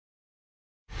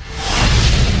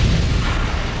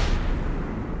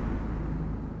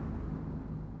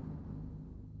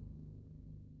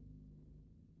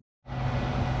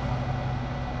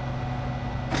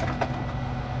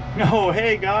Oh,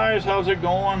 hey guys, how's it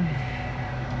going?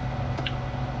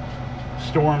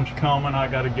 Storm's coming. I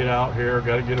got to get out here.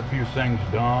 Got to get a few things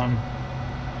done.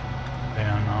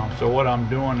 And so what I'm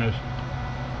doing is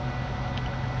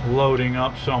loading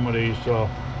up some of these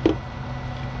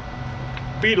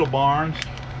beetle barns.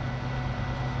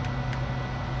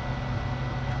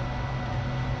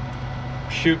 I'm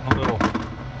shooting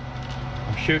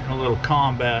a little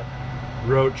combat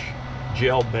roach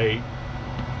gel bait.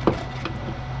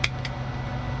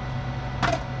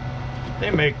 They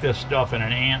make this stuff in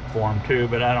an ant form too,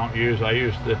 but I use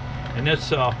the, and it's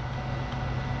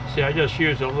see, I just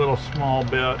use a little small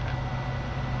bit,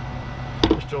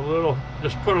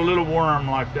 just put a little worm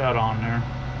like that on there.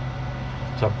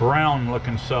 It's a brown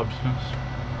looking substance.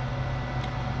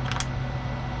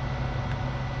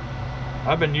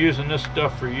 I've been using this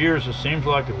stuff for years. It seems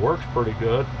like it works pretty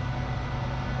good.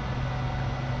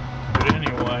 But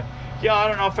anyway, yeah, I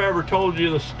don't know if I ever told you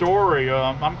the story.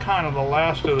 I'm kind of the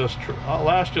last of this,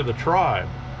 last of the tribe.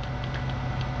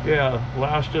 Yeah,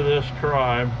 last of this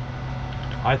tribe.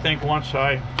 I think once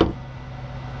I'm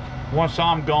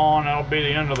gone, that'll be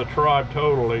the end of the tribe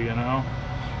totally, you know.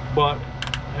 But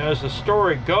as the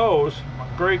story goes, my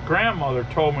great grandmother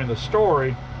told me the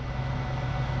story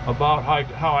about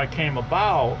how I came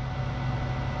about.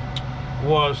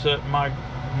 Was that my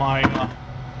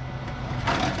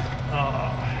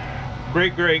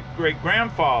great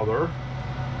grandfather,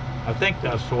 I think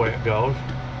that's the way it goes.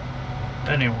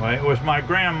 Anyway, it was my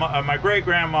great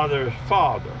grandmother's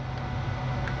father,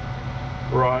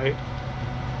 right?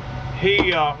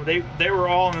 They were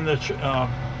all in the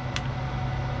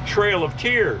Trail of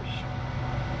Tears.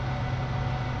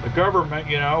 The government,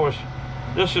 you know,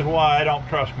 this is why I don't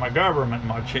trust my government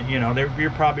much. You know, you're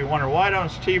probably wondering, why don't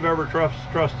Steve ever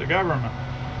trust the government?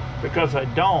 Because I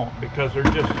don't, because they're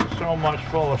just so much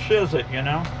full of shizit, you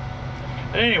know.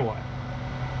 Anyway,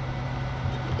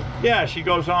 yeah, she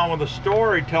goes on with a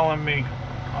story telling me.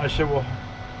 I said, well,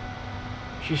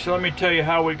 she said, let me tell you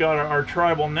how we got our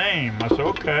tribal name. I said,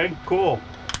 okay, cool.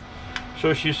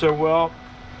 So she said, well,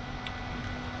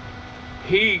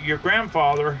 your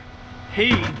grandfather,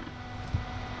 he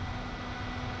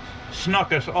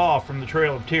snuck us off from the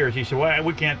Trail of Tears. He said, well,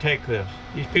 we can't take this.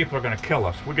 These people are going to kill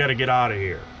us. We got to get out of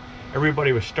here.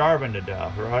 Everybody was starving to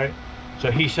death, right?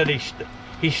 So he said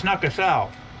he snuck us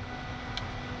out.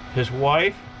 His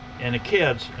wife and the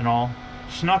kids and all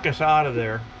snuck us out of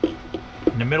there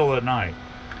in the middle of the night.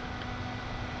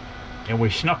 And we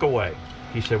snuck away.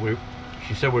 She said we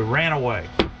ran away.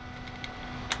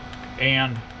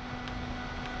 And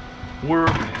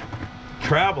we're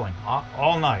traveling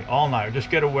all night. Just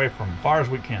get away from them as far as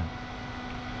we can.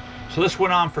 So this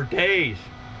went on for days.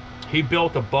 He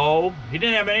built a bow. He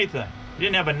didn't have anything. He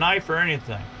didn't have a knife or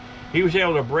anything. He was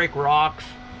able to break rocks,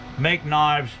 make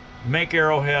knives, make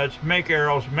arrowheads, make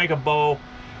arrows, make a bow.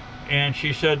 And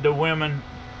she said the women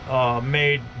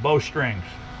made bowstrings.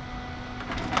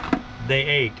 They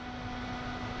ate.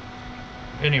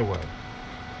 Anyway,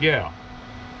 yeah.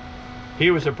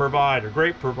 He was a provider,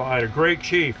 great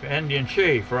chief, Indian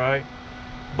chief, right?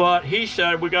 But he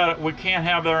said we can't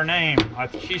have their name.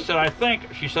 She said I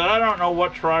don't know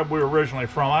what tribe we were originally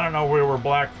from. I don't know if we were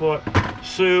Blackfoot,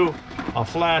 Sioux, a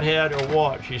Flathead, or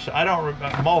what. She said I don't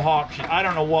remember, Mohawk. I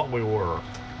don't know what we were.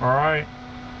 All right.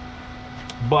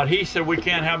 But he said we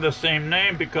can't have the same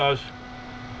name because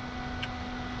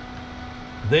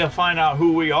they'll find out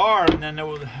who we are, and then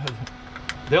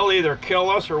they'll either kill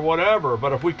us or whatever.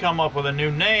 But if we come up with a new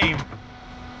name,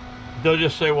 they'll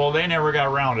just say, well, they never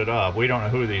got rounded up. We don't know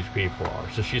who these people are.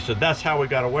 So she said, that's how we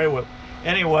got away with it.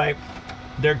 Anyway,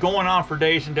 they're going on for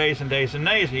days and days and days and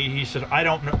days. He said, I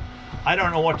don't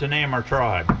know what to name our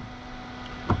tribe.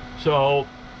 So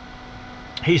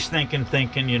he's thinking,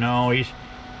 you know,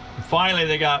 finally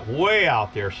they got way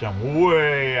out there,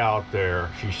 way out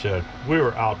there. She said, we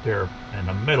were out there in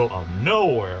the middle of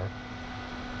nowhere.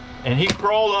 And he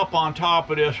crawled up on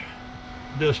top of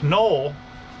this knoll.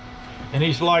 And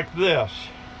he's like this.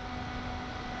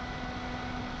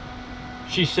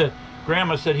 She said,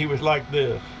 Grandma said he was like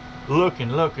this,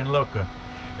 looking.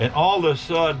 And all of a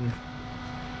sudden,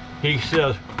 he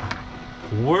says,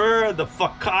 where the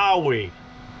fuck are we?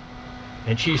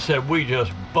 And she said, we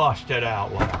just busted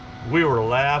out laughing. We were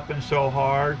laughing so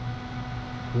hard.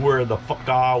 Where the fuck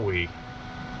are we?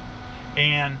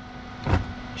 And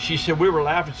she said, we were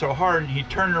laughing so hard. And he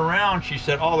turned around, she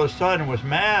said, all of a sudden was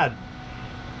mad.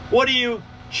 What are you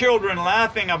children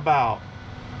laughing about?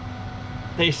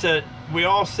 They said, we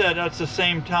all said at the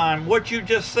same time, what you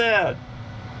just said.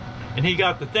 And he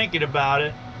got to thinking about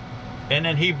it, and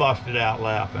then he busted out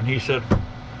laughing. He said,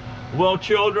 well,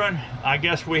 children, I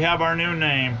guess we have our new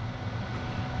name.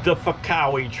 the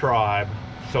Fekaway tribe.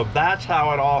 So that's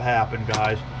how it all happened,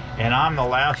 guys. And I'm the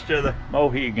last of the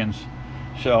Mohegans.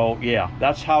 So yeah,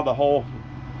 that's how the whole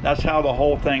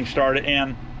thing started.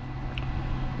 And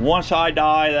once I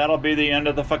die, that'll be the end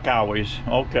of the Fekaways.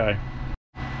 Okay.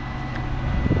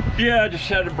 Yeah, I just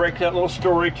had to break that little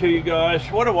story to you guys.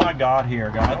 What do I got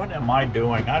here, guys? What am I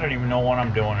doing? I don't even know what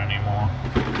I'm doing anymore.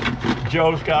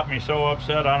 Joe's got me so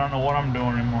upset, I don't know what I'm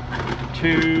doing anymore.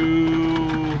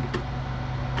 2,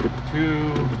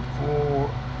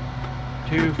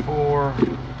 4,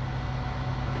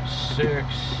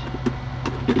 6.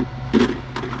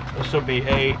 This will be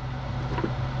 8.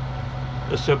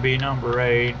 This will be number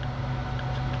 8.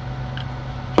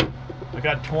 I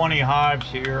got 20 hives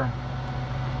here.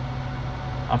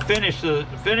 I'm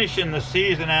finishing the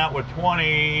season out with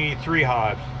 23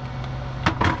 hives.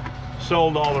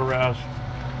 Sold all the rest.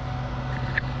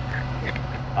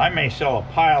 I may sell a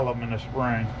pile of them in the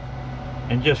spring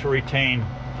and just retain,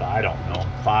 I don't know,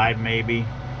 5 maybe.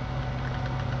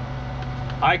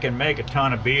 I can make a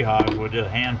ton of beehives with just a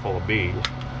handful of bees.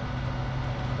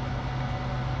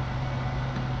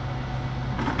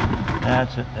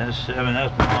 That's it. That's 7.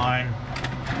 That's 9.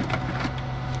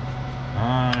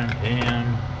 9,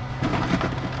 10,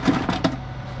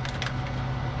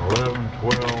 11,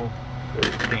 12,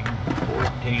 13,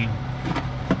 14,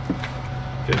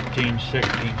 15,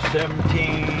 16, 17,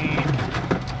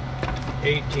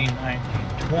 18,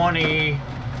 19, 20.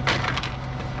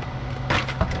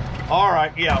 All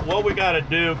right, yeah, what we got to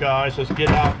do, guys, is get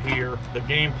out here. The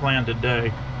game plan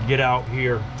today, get out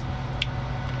here,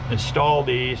 install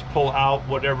these, pull out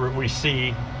whatever we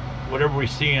see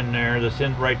in there that's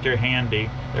in right there handy.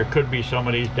 There could be some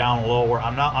of these down lower.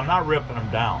 I'm not ripping them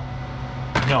down.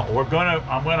 No, I'm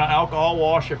gonna alcohol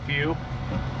wash a few.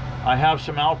 I have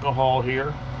some alcohol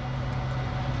here.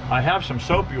 I have some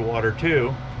soapy water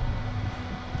too.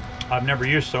 I've never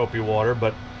used soapy water,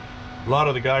 but a lot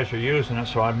of the guys are using it,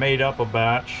 so I made up a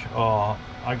batch.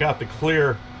 I got the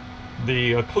clear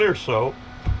soap,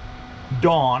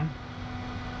 Dawn,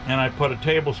 and I put a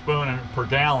tablespoon in per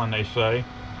gallon, they say.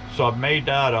 So I've made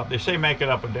that up. They say make it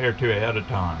up a day or two ahead of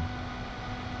time.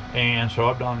 And so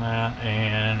I've done that,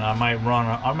 and I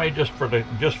might just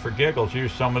for giggles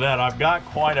use some of that. I've got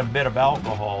quite a bit of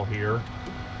alcohol here.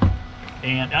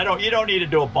 And you don't need to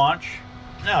do a bunch.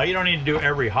 No, you don't need to do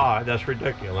every hive. That's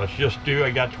ridiculous. I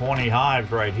got 20 hives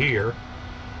right here.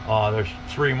 There's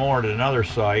 3 more at another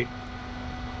site.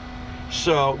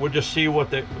 So we'll just see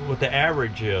what the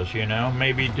average is, you know.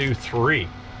 Maybe do 3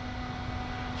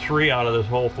 out of this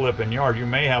whole flipping yard. You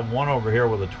may have one over here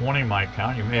with a 20 mite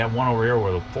count. You may have one over here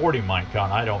with a 40 mite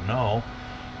count. I don't know.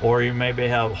 Or you maybe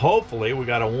have, hopefully, we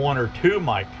got a 1 or 2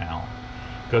 mite count.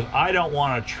 Because I don't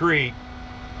want to treat.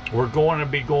 We're going to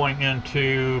be going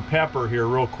into pepper here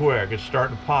real quick. It's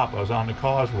starting to pop. I was on the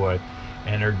causeway,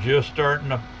 and they're just starting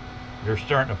to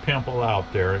pimple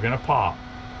out there. They're going to pop.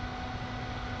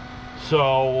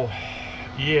 So,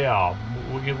 yeah,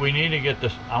 we need to get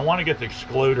this. I want to get the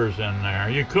excluders in there.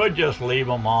 You could just leave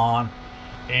them on,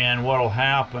 and what'll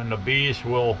happen, the bees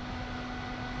will,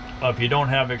 if you don't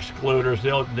have excluders,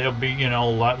 they'll be, you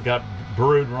know, got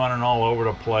brood running all over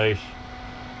the place.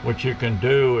 What you can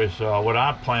do is, what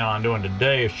I plan on doing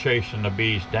today is chasing the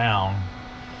bees down,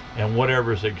 and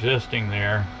whatever's existing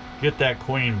there, get that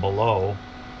queen below,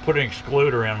 put an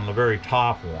excluder in on the very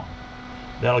top one.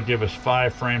 That'll give us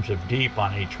 5 frames of deep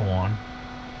on each one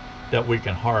that we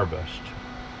can harvest.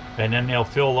 And then they'll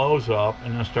fill those up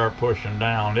and then start pushing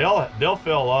down. They'll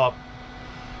fill up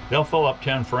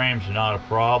 10 frames, not a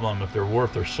problem if they're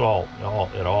worth their salt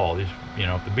at all. These, you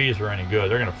know, if the bees are any good,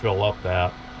 they're going to fill up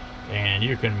that. And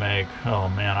you can make, oh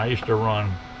man, I used to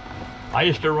run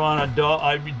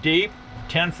a deep,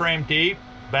 10 frame deep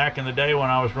back in the day when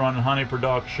I was running honey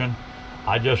production.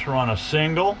 I just run a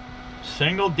single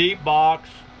deep box,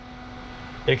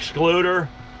 excluder,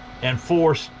 and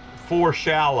four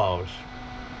shallows.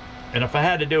 And if I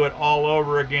had to do it all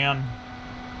over again,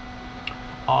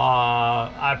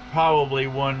 I probably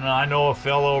wouldn't. I know a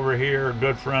fellow over here, a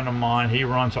good friend of mine, he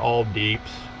runs all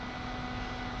deeps.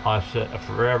 I said,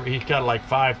 forever, he's got like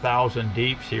 5,000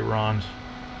 deeps he runs.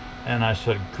 And I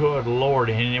said, good Lord.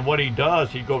 And what he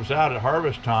does, he goes out at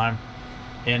harvest time,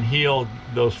 and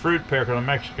those fruit pickers, the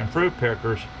Mexican fruit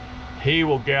pickers, he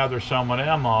will gather some of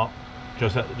them up,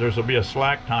 because there'll be a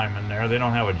slack time in there. They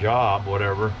don't have a job,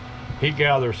 whatever. He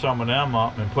gathers some of them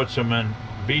up and puts them in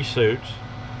bee suits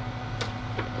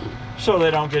so they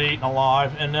don't get eaten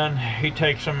alive. And then he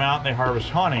takes them out and they harvest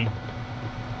honey.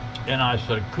 And I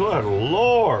said, good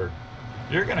Lord,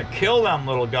 you're going to kill them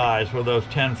little guys with those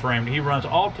 10 frame. He runs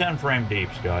all 10 frame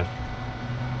deeps, guys.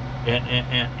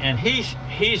 And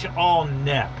he's all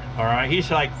neck, all right?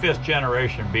 He's like 5th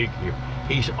generation beekeeper.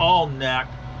 He's all neck,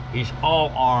 he's all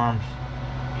arms.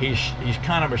 He's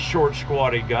kind of a short,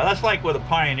 squatty guy. That's like with the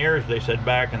pioneers, they said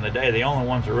back in the day. The only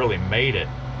ones that really made it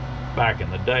back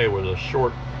in the day were the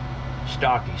short,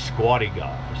 stocky, squatty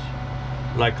guys.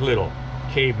 Like little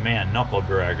caveman knuckle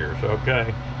draggers,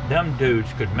 okay? Them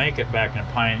dudes could make it back in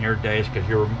the pioneer days because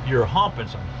you're humping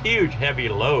some huge, heavy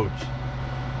loads.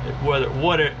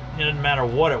 It didn't matter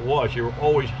what it was, you were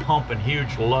always humping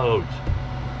huge loads.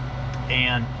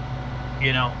 And,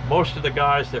 you know, most of the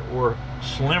guys that were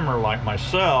slimmer like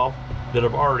myself that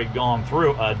have already gone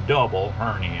through a double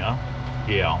hernia,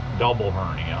 double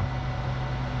hernia.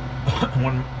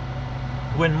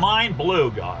 when mine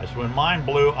blew, guys,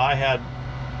 I had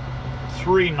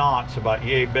 3 knots about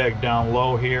yay big down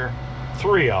low here.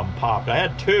 3 of them popped. I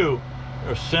had 2 that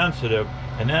were sensitive,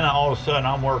 and then all of a sudden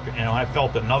I'm working, you know, I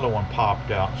felt another one popped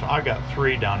out. So I got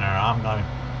 3 down there, and I'm going,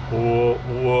 whoa,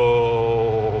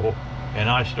 whoa. And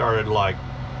I started like,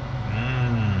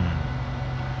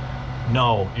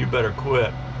 no, you better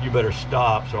quit. You better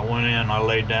stop. So I went in, I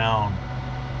laid down,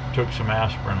 took some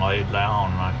aspirin, laid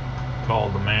down, and I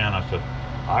called the man. I said,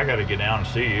 I got to get down and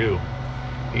see you.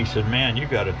 He said, man, you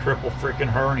got a triple freaking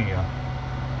hernia.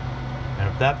 And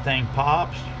if that thing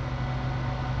pops,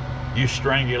 you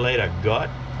strangulate a gut,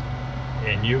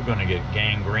 and you're going to get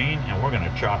gangrene, and we're going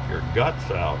to chop your guts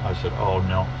out. I said, oh,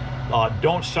 no.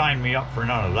 Don't sign me up for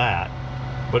none of that,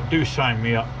 but do sign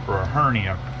me up for a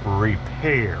hernia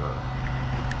repair.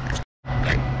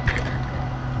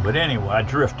 But anyway, I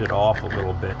drifted off a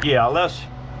little bit. Yeah, let's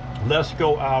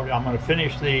go out. I'm going to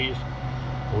finish these.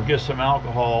 We'll get some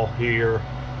alcohol here.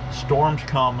 Storm's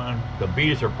coming. The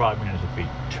bees are probably going to be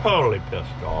totally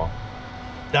pissed off.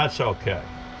 That's okay.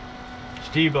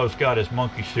 Steve-O's got his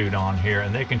monkey suit on here,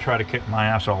 and they can try to kick my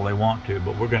ass all they want to,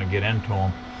 but we're going to get into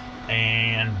them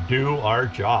and do our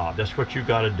job. That's what you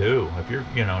got to do. If you're,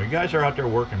 you know, you guys are out there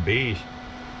working bees,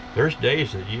 there's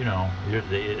days that, you know,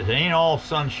 it ain't all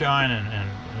sunshine and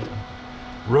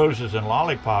roses and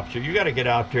lollipops. So you got to get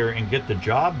out there and get the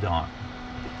job done.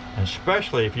 And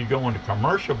especially if you go into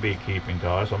commercial beekeeping,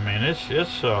 guys. I mean,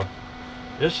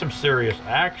 it's some serious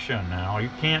action now. You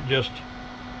can't just,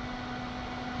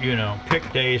 you know, pick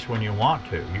days when you want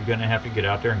to. You're going to have to get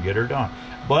out there and get her done.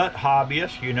 But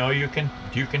hobbyists, you know, you can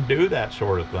do that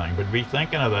sort of thing. But be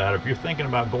thinking of that. If you're thinking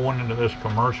about going into this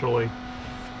commercially,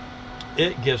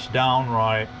 it gets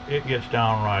downright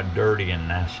dirty and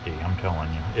nasty. I'm telling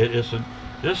you,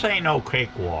 this ain't no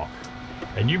cakewalk.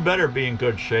 And you better be in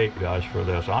good shape, guys, for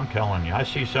this. I'm telling you, I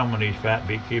see some of these fat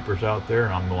beekeepers out there,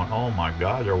 and I'm going, oh my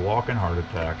God, they're walking heart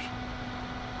attacks.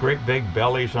 Great big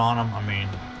bellies on them. I mean,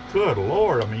 good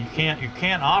Lord. I mean, you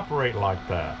can't operate like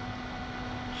that.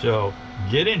 So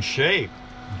get in shape.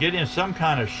 Get in some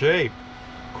kind of shape.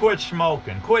 Quit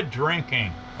smoking. Quit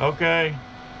drinking. Okay?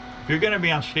 If you're going to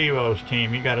be on Steve-O's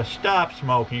team, you got to stop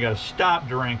smoking. You got to stop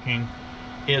drinking.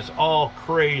 It's all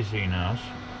craziness.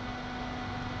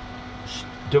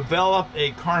 Develop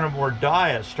a carnivore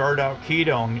diet. Start out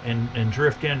keto and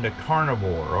drift into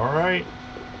carnivore. All right?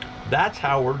 That's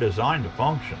how we're designed to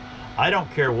function. I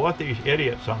don't care what these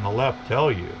idiots on the left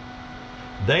tell you.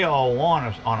 They all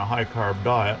want us on a high-carb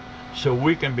diet so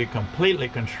we can be completely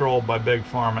controlled by Big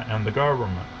Pharma and the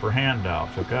government for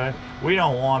handouts, okay? We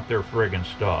don't want their friggin'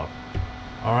 stuff.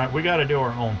 All right? We got to do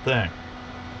our own thing.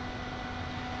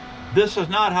 This is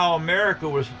not how America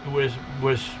was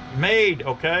made,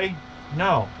 okay?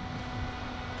 No.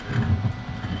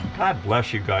 God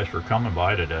bless you guys for coming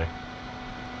by today.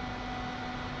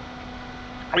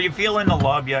 Are you feeling the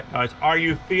love yet, guys? Are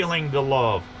you feeling the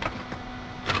love?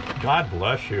 God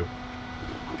bless you.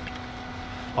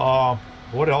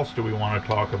 What else do we want to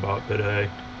talk about today?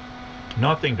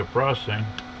 Nothing depressing.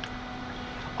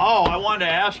 Oh, I wanted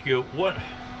to ask you,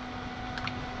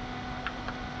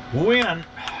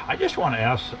 I just want to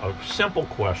ask a simple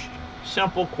question.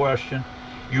 Simple question.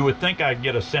 You would think I'd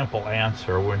get a simple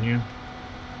answer, wouldn't you?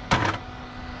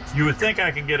 You would think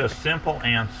I could get a simple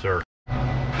answer.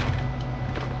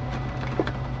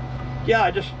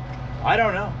 Yeah, I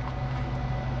don't know.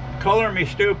 Color me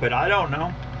stupid, I don't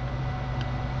know.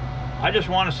 I just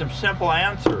wanted some simple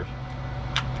answers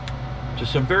to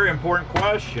some very important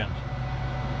questions.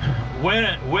 When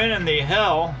in the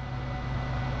hell,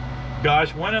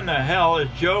 guys, when in the hell is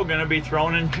Joe going to be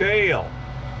thrown in jail?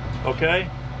 Okay?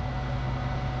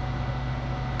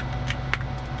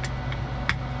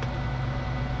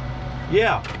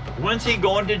 Yeah, when's he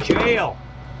going to jail?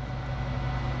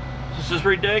 This is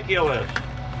ridiculous.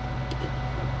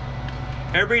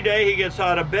 Every day he gets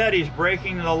out of bed, he's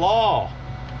breaking the law.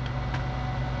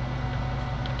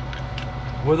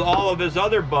 with all of his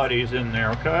other buddies in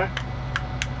there, okay?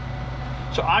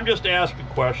 So I'm just asking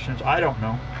questions. I don't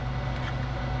know.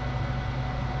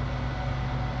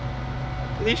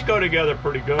 These go together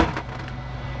pretty good.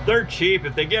 They're cheap.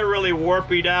 If they get really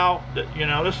warped out, you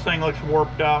know, this thing looks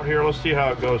warped out here. Let's see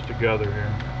how it goes together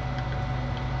here.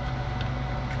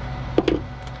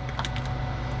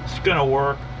 It's gonna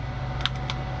work.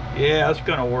 Yeah, it's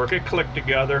gonna work. It clicked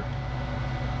together.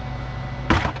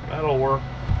 That'll work.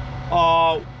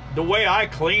 The way I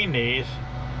clean these,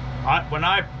 when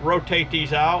I rotate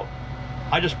these out,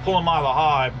 I just pull them out of the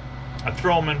hive. I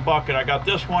throw them in bucket. I got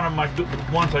this one of my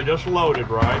ones I just loaded,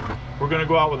 right? We're gonna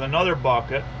go out with another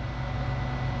bucket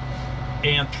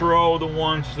and throw the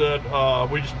ones that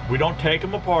we don't take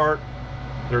them apart.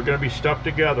 They're gonna be stuck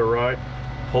together, right?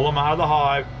 Pull them out of the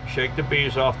hive, shake the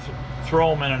bees off,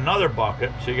 throw them in another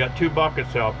bucket. So you got 2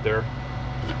 buckets out there.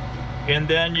 And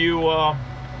then you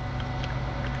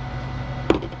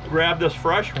grab this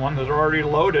fresh one that's already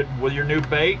loaded with your new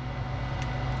bait.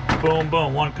 Boom,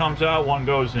 boom. One comes out, one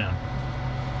goes in.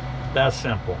 That's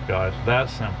simple, guys.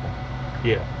 That's simple.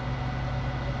 Yeah.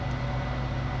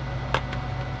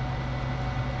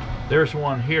 There's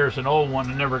one here. It's an old one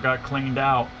that never got cleaned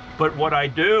out. But what I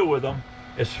do with them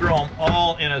is throw them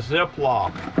all in a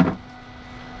Ziploc.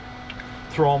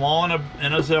 Throw them all in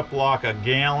a Ziploc, a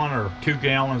gallon or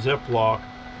 2-gallon Ziploc,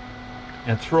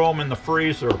 and throw them in the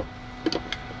freezer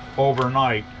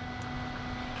overnight.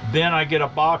 Then I get a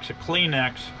box of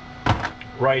Kleenex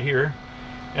right here,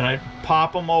 and I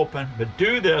pop them open. But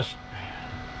do this,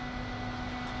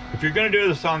 if you're going to do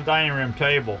this on the dining room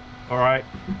table, all right,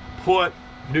 put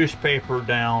newspaper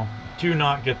down. Do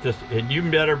not get this, and you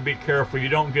better be careful you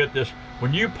don't get this.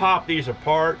 When you pop these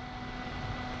apart,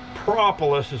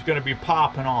 propolis is going to be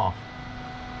popping off.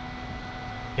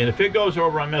 And if it goes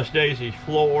over on Miss Daisy's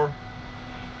floor,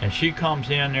 and she comes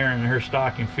in there in her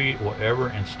stocking feet, whatever,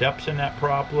 and steps in that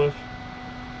propolis,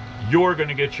 you're going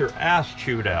to get your ass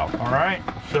chewed out, all right?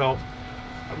 So,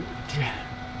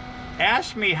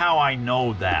 ask me how I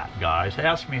know that, guys.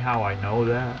 Ask me how I know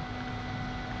that.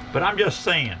 But I'm just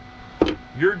saying,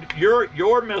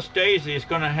 your Miss Daisy is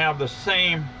going to have the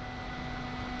same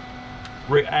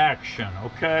reaction,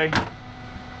 okay?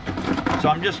 So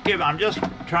I'm just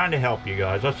trying to help you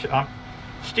guys.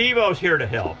 Steve-O's here to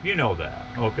help. You know that,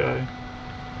 okay?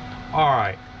 All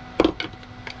right.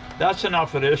 That's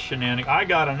enough of this shenanigans. I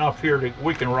got enough here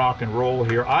we can rock and roll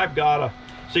here. I've got to...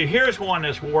 See, here's one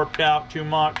that's warped out too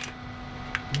much.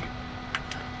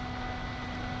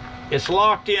 It's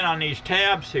locked in on these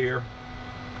tabs here,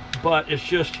 but it's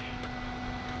just...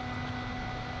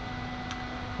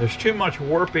 There's too much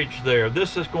warpage there.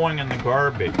 This is going in the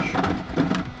garbage.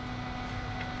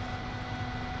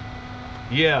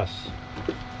 Yes.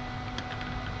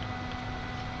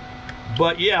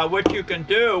 But yeah, what you can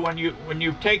do when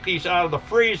you take these out of the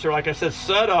freezer, like I said,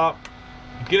 set up,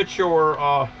 get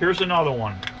your, here's another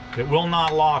one. It will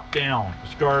not lock down.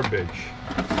 It's garbage.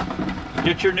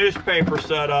 Get your newspaper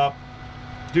set up.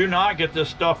 Do not get this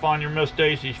stuff on your Miss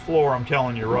Daisy's floor, I'm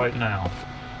telling you right now.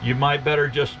 You might better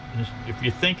just, if you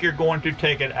think you're going to,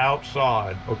 take it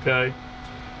outside, okay?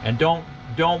 And don't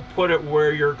put it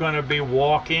where you're going to be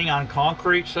walking on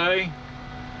concrete, say,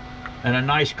 in a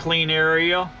nice clean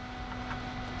area.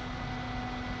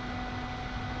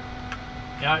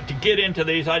 Now, to get into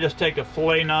these, I just take a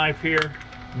fillet knife here,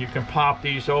 and you can pop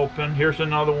these open. Here's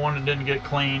another one that didn't get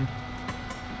cleaned.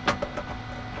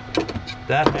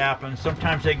 That happens.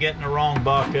 Sometimes they get in the wrong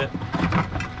bucket.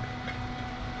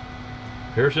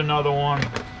 Here's another one.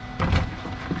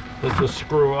 This is a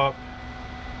screw up.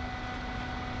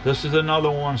 This is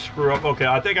another one, screw up. Okay,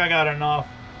 I think I got enough.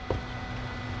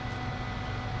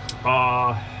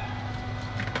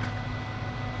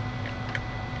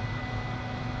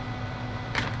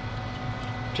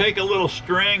 Take a little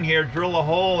string here, drill a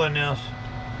hole in this,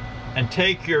 and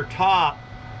take your top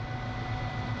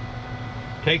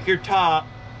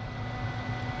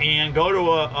and go to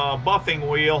a buffing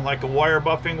wheel, like a wire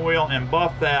buffing wheel, and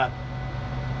buff that.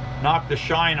 Knock the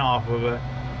shine off of it.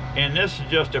 And this is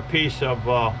just a piece of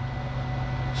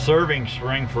serving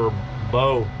string for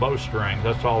bow strings.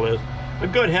 That's all it is. A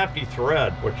good hefty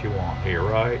thread, what you want here,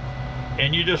 right?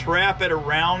 And you just wrap it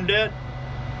around it,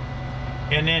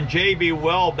 and then JB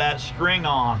weld that string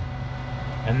on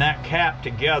and that cap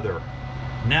together.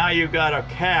 Now you've got a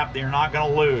cap that you're not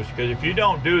going to lose, because if you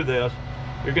don't do this,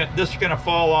 this is going to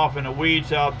fall off in the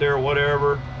weeds out there,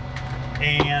 whatever,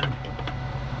 and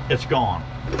it's gone.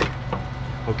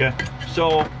 Okay,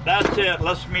 so that's it.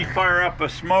 Let's fire up a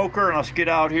smoker, and let's get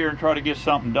out here and try to get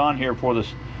something done here before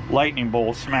this lightning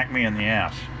bolt smack me in the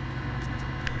ass.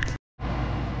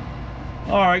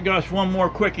 All right, guys, one more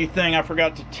quickie thing I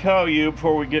forgot to tell you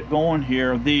before we get going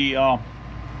here. The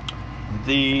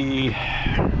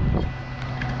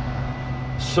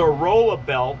Sorolla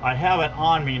belt, I have it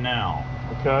on me now,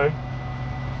 okay?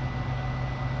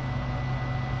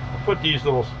 I put these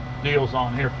little deals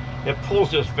on here. It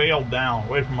pulls this veil down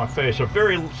away from my face, a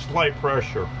very slight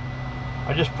pressure.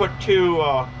 I just put two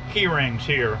key rings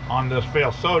here on this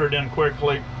veil, sewed it in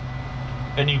quickly,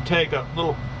 and you take a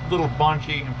little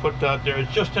bunchy and put that there.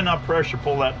 It's just enough pressure to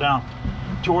pull that down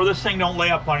to where this thing don't lay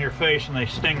up on your face and they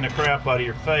sting the crap out of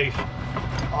your face.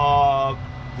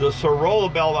 The Sorolla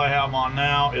belt I have on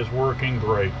now is working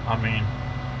great. I mean,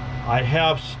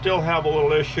 I still have a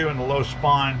little issue in the low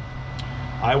spine.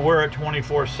 I wear it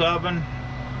 24/7.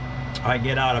 I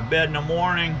get out of bed in the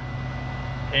morning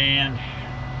and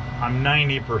I'm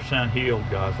 90% healed,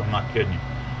 guys. I'm not kidding you.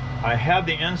 I have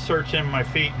the inserts in my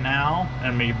feet now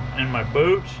and in my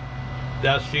boots.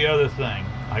 That's the other thing.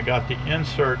 I got the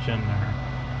inserts in there.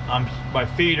 My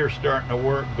feet are starting to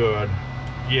work good.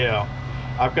 Yeah.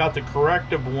 I've got the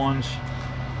corrective ones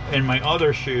in my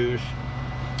other shoes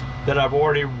that I've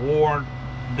already worn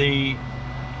the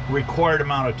required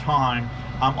amount of time.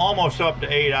 I'm almost up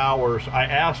to 8 hours.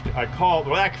 I called,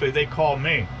 well, actually they called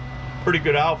me. Pretty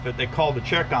good outfit. They called to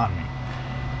check on me.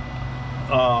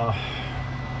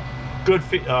 Good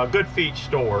Feet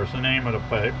Store is the name of the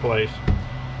place,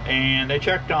 and they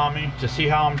checked on me to see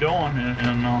how I'm doing,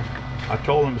 and I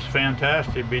told them it's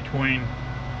fantastic. Between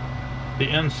the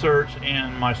inserts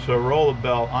and my Sorolla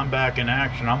belt, I'm back in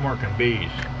action. I'm working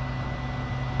bees.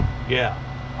 Yeah,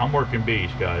 I'm working bees,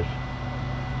 guys.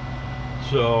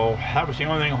 So that was the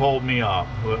only thing holding me up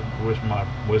was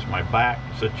my back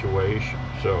situation.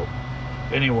 So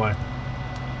anyway,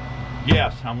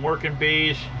 yes, I'm working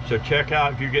bees. So check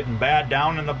out, if you're getting bad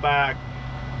down in the back,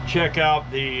 check out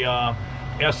the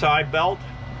SI belt.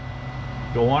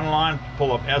 Go online,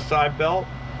 pull up SI belt.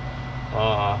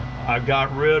 I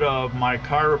got rid of my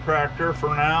chiropractor for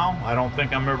now. I don't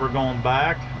think I'm ever going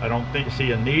back. I don't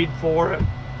see a need for it.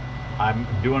 I'm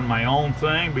doing my own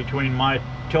thing between my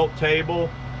tilt table,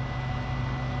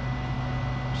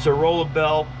 Sorolla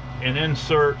belt, and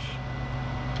inserts.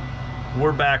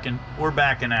 We're back in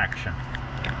action.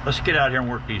 Let's get out here and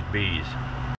work these bees.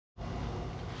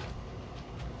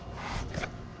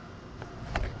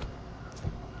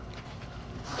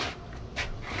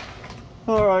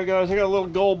 All right, guys, I got a little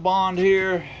Gold Bond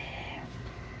here.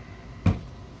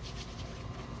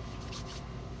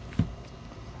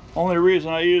 Only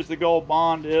reason I use the Gold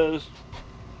Bond is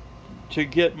to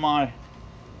get my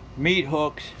meat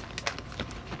hooks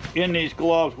in these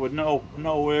gloves with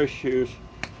no issues.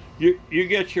 You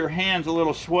get your hands a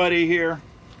little sweaty here,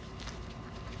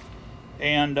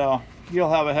 and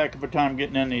you'll have a heck of a time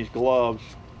getting in these gloves.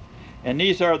 And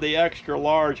these are the extra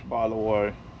large, by the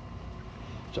way.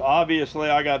 So obviously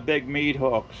I got big meat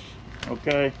hooks,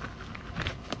 okay?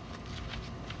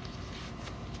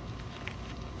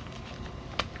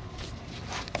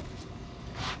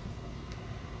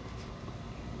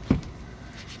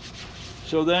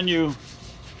 So then you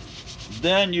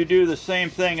do the same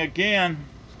thing again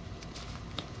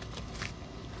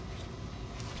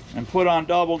and put on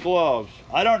double gloves.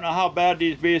 I don't know how bad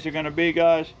these bees are going to be,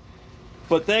 guys,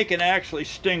 but they can actually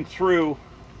sting through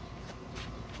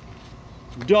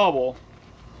double.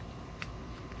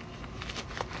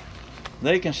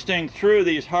 They can sting through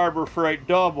these Harbor Freight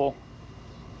double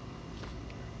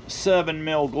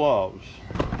 7mm gloves.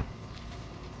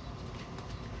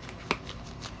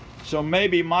 So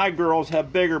maybe my girls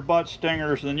have bigger butt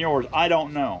stingers than yours. I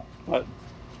don't know, but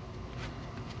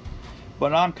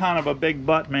I'm kind of a big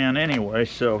butt man anyway,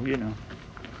 so you know.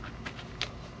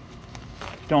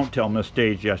 Don't tell Miss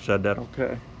Daisy I said that,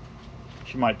 okay?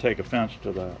 She might take offense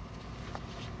to that.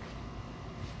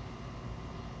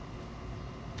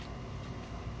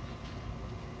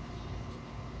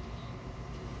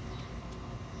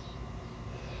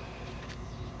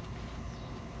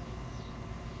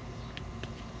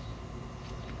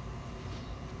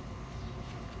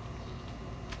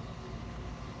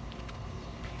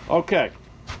 Okay,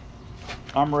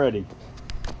 I'm ready.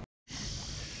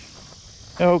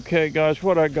 Okay, guys,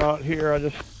 what I got here,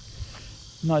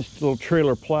 nice little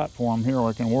trailer platform here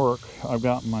I can work. I've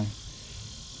got my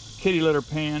kitty litter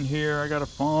pan here. I got a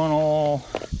funnel.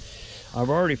 I've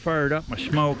already fired up my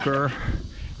smoker.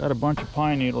 Got a bunch of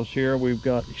pine needles here. We've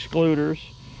got excluders.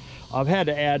 I've had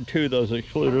to add two of those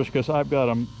excluders because I've got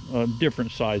a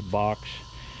different size box.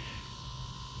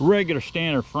 Regular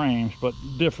standard frames, but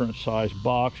different size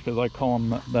box, because I call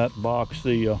them that box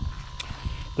the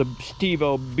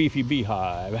Steve-O Beefy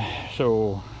Beehive.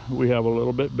 So we have a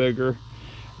little bit bigger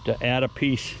to add a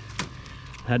piece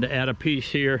Had to add a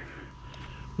piece here.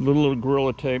 A little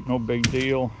Gorilla Tape, no big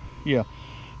deal. Yeah,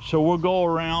 so we'll go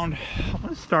around.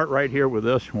 Let's start right here with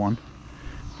this one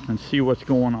and see what's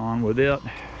going on with it.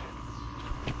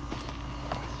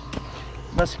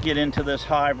 Let's get into this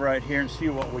hive right here and see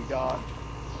what we got.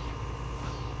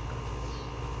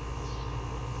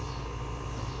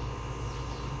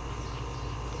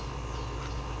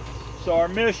 So our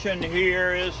mission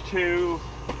here is to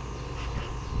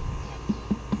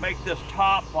make this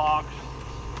top box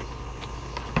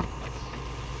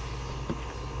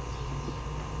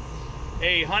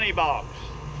a honey box.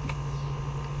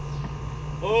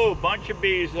 Oh, bunch of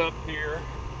bees up here.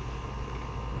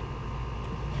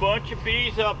 Bunch of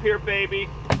bees up here, baby.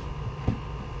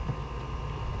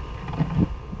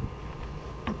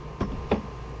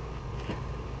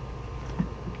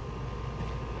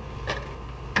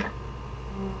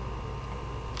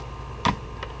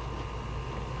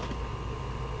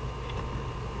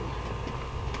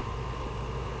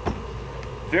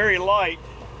 Very light.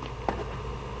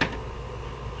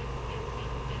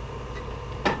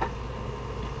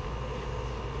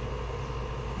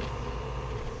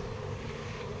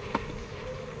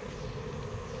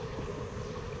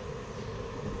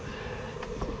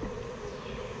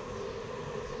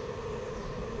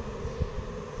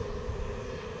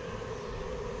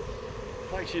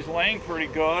 Like she's laying pretty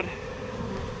good.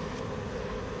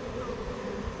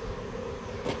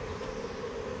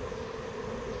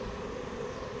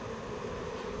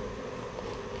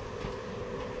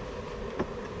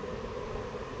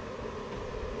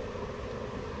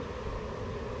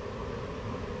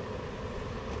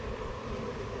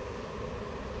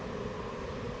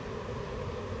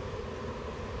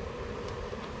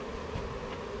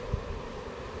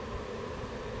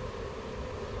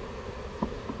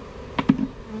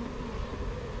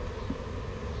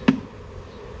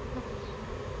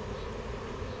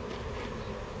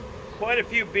 Quite a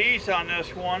few bees on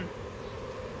this one.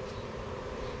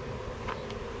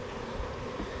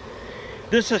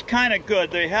 This is kind of good.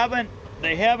 They haven't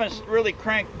really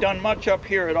done much up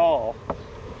here at all.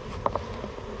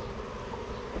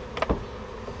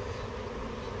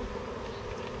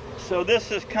 So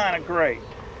this is kind of great.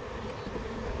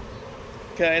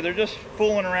 Okay, they're just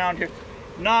fooling around here.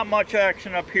 Not much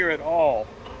action up here at all.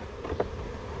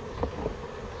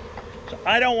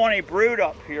 I don't want any brood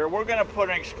up here. We're going to put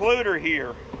an excluder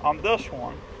here on this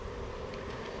one.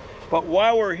 But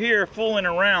while we're here fooling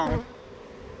around,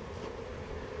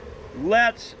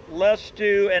 let's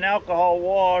do an alcohol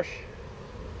wash.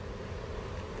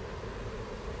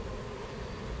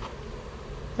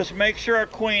 Let's make sure our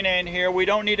queen ain't here. We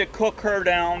don't need to cook her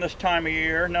down this time of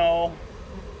year. No.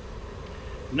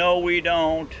 No, we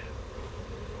don't.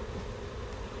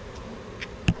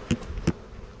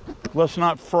 Let's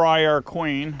not fry our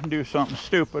queen, do something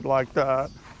stupid like that.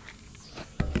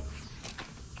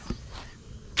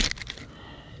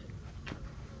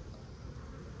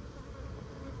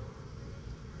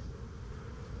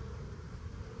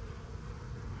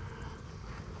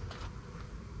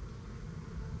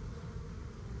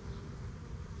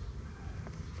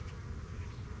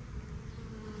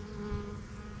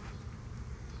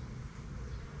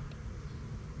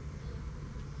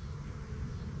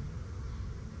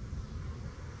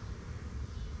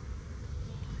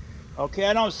 Okay,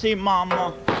 I don't see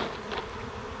Mama.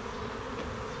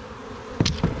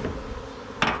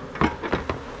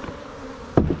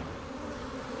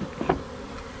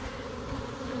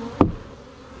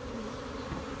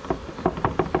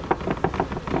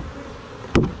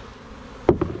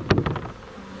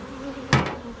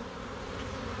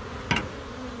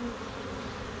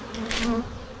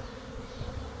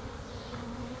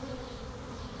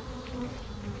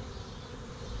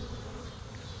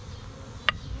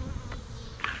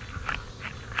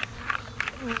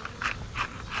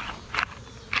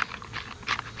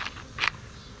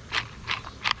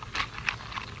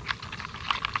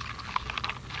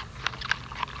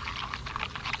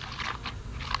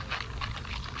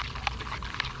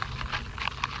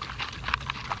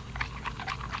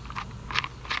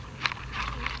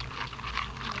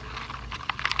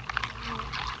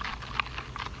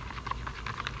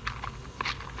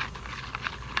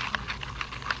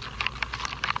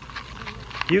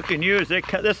 You can use it.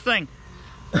 This thing,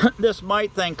 this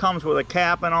mite thing comes with a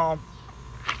cap and all,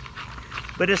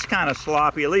 but it's kind of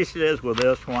sloppy. At least it is with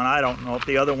this one. I don't know if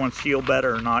the other ones seal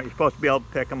better or not. You're supposed to be able to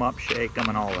pick them up, shake them,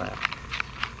 and all that.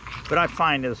 But I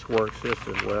find this works just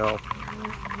as well.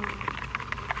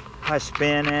 I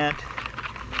spin it,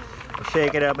 I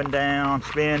shake it up and down,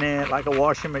 spin it like a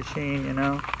washing machine, you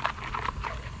know.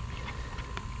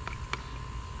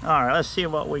 All right, let's see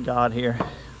what we got here.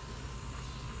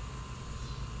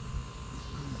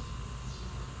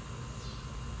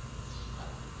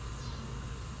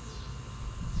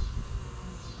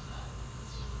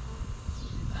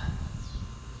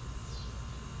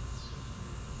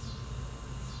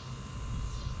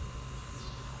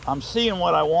 I'm seeing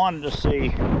what I wanted to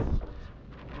see.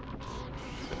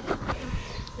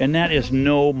 And that is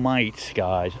no mites,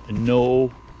 guys.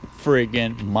 No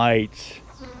friggin' mites.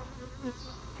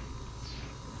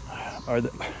 Are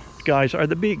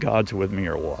the bee gods with me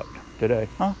or what today,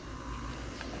 huh?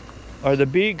 Are the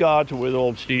bee gods with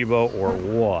old Steve-O or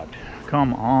what?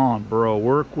 Come on, bro,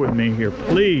 work with me here,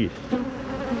 please.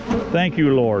 Thank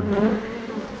you, Lord.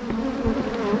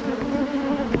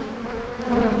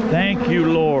 Thank you,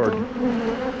 Lord.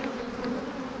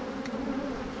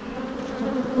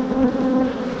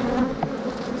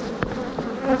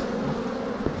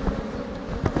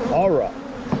 All right.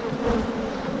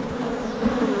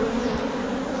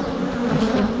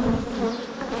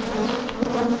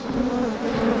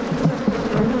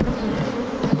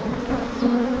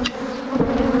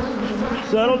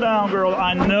 Settle down, girl.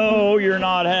 I know you're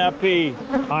not happy.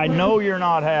 I know you're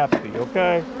not happy,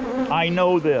 okay? I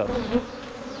know this.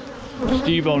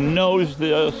 Steve-O knows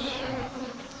this.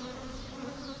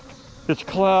 It's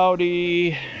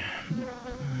cloudy.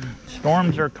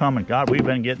 Storms are coming. God, we've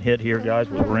been getting hit here, guys,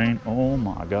 with rain. Oh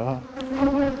my God.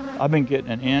 I've been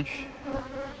getting an inch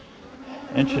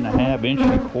and a half, inch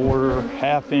and a quarter,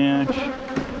 half inch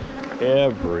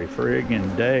every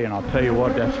friggin' day. And I'll tell you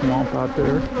what, that swamp out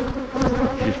there,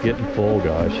 she's getting full,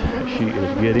 guys. She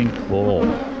is getting full.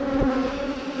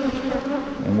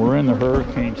 And we're in the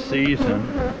hurricane season.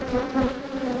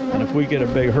 And if we get a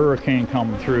big hurricane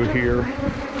coming through here,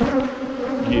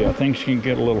 yeah, things can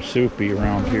get a little soupy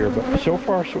around here, but so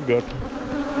far so good.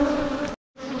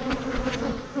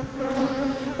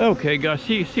 Okay, guys,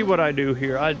 see what I do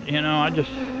here. I've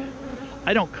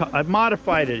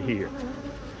modified it here,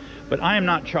 but I am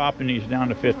not chopping these down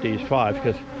to 55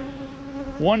 because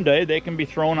one day they can be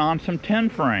thrown on some 10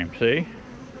 frame, see?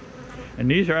 And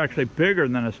these are actually bigger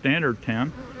than a standard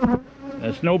 10. And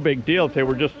it's no big deal. If they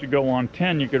were just to go on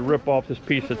 10, you could rip off this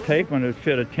piece of tape and it would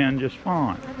fit a 10 just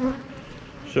fine.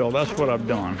 So that's what I've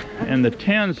done. And the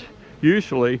 10s,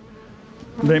 usually,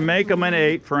 they make them in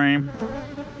 8 frame.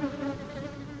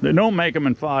 They don't make them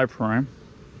in 5 frame.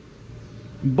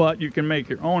 But you can make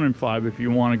your own in 5 if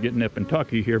you want to get nip and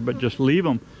tucky here. But just leave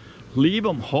them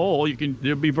whole.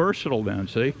 They'll be versatile then,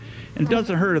 see? And it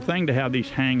doesn't hurt a thing to have these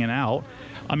hanging out.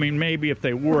 I mean, maybe if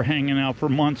they were hanging out for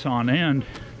months on end,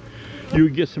 you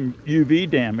would get some UV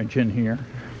damage in here.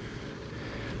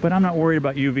 But I'm not worried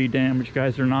about UV damage,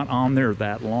 guys. They're not on there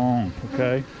that long,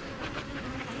 okay?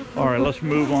 All right, let's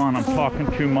move on. I'm talking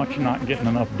too much and not getting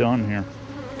enough done here.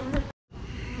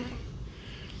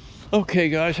 Okay,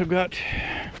 guys, I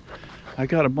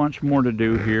got a bunch more to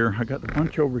do here. I got a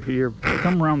bunch over here.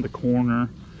 Come around the corner.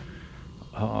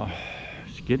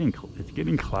 It's getting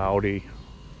cloudy,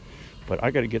 but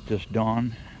I got to get this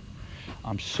done.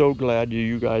 I'm so glad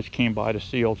you guys came by to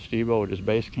see old Steve-O at his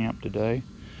base camp today.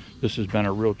 This has been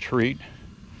a real treat.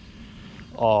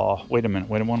 Wait a minute,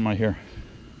 what am I here?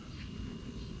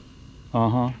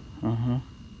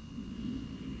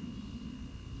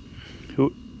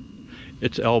 Who?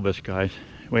 It's Elvis, guys.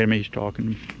 Wait a minute, he's talking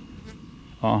to me.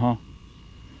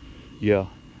 Yeah.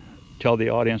 Tell the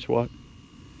audience what?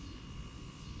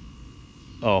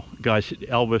 Oh, guys,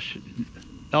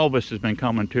 Elvis has been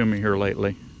coming to me here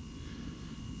lately.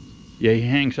 Yeah, he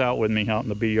hangs out with me out in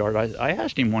the bee yard. I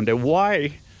asked him one day,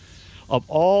 why, of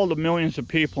all the millions of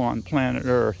people on planet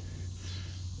Earth,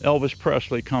 Elvis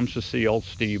Presley comes to see old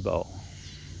Steve-O.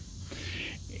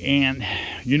 And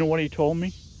you know what he told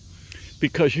me?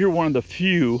 Because you're one of the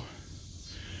few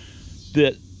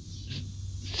that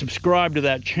subscribe to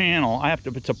that channel.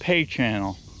 It's a pay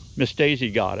channel. Miss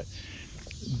Daisy got it.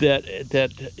 That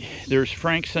there's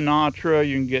Frank Sinatra,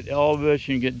 you can get Elvis,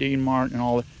 you can get Dean Martin and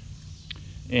all that.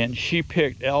 And she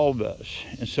picked Elvis.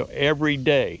 And so every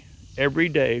day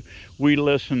we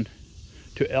listen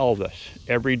to Elvis.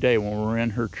 Every day when we're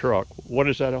in her truck. What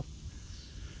is that, Elvis?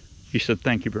 He said,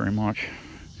 thank you very much.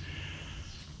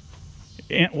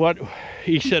 And what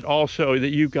he said also,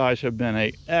 that you guys have been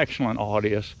an excellent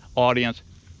audience,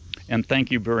 and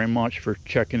thank you very much for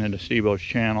checking into Steve-O's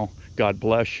channel. God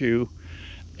bless you,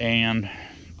 and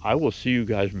I will see you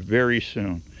guys very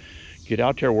soon. Get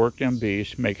out there, work them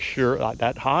bees, make sure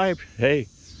that hive, hey,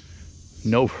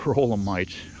 no varroa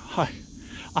mites.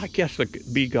 I guess the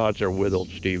bee gods are with old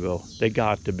Steve-O. They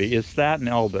got to be. It's that and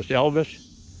Elvis. Elvis,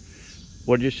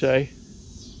 what did you say?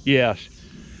 Yes.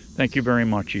 Thank you very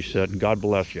much, he said, and God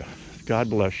bless you. God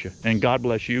bless you. And God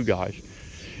bless you guys.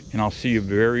 And I'll see you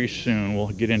very soon. We'll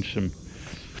get in some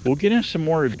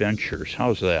more adventures.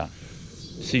 How's that?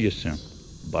 See you soon.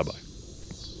 Bye-bye.